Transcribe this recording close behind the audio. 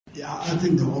Yeah, I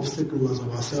think the obstacle was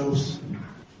of ourselves.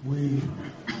 We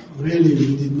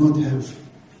did not have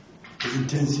the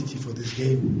intensity for this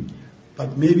game.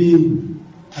 But maybe,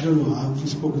 I don't know, I've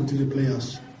spoken to the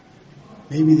players.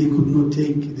 Maybe they could not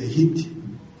take the heat.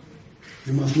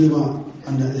 You must never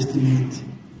underestimate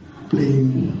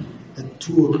playing at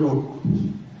 2 o'clock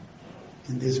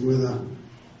in this weather.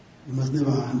 You must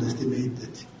never underestimate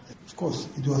that. Of course,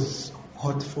 it was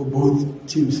hot for both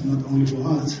teams, not only for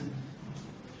us.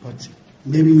 But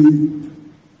maybe,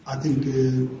 I think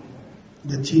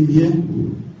the team here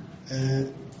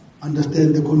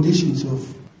understand the conditions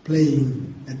of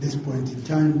playing at this point in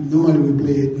time. Normally we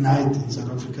play at night in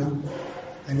South Africa,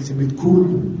 and it's a bit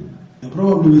cool.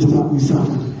 Probably we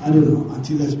suffered, I don't know,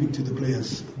 until I speak to the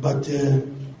players. But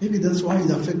maybe that's why it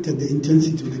affected the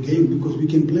intensity of the game, because we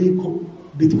can play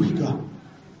a bit quicker.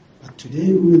 But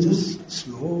today we were just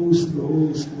slow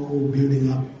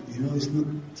building up. You know, it's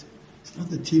not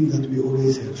the team that we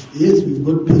always have. Yes, we've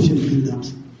got patient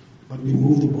build-ups, but we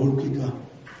move the ball quicker.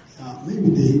 Maybe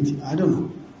they, I don't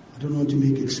know. I don't want to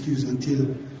make excuse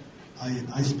until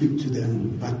I speak to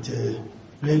them. But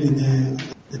really,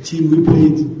 the team we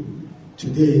played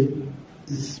today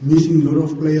is missing a lot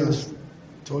of players.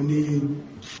 Tony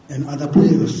and other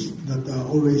players that are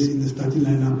always in the starting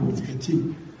lineup of the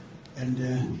team. And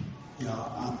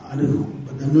I don't know,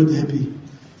 but I'm not happy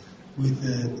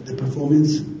with the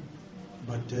performance.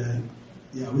 But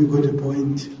we got a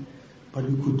point, but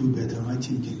we could do better. My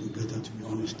team can do better, to be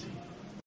honest.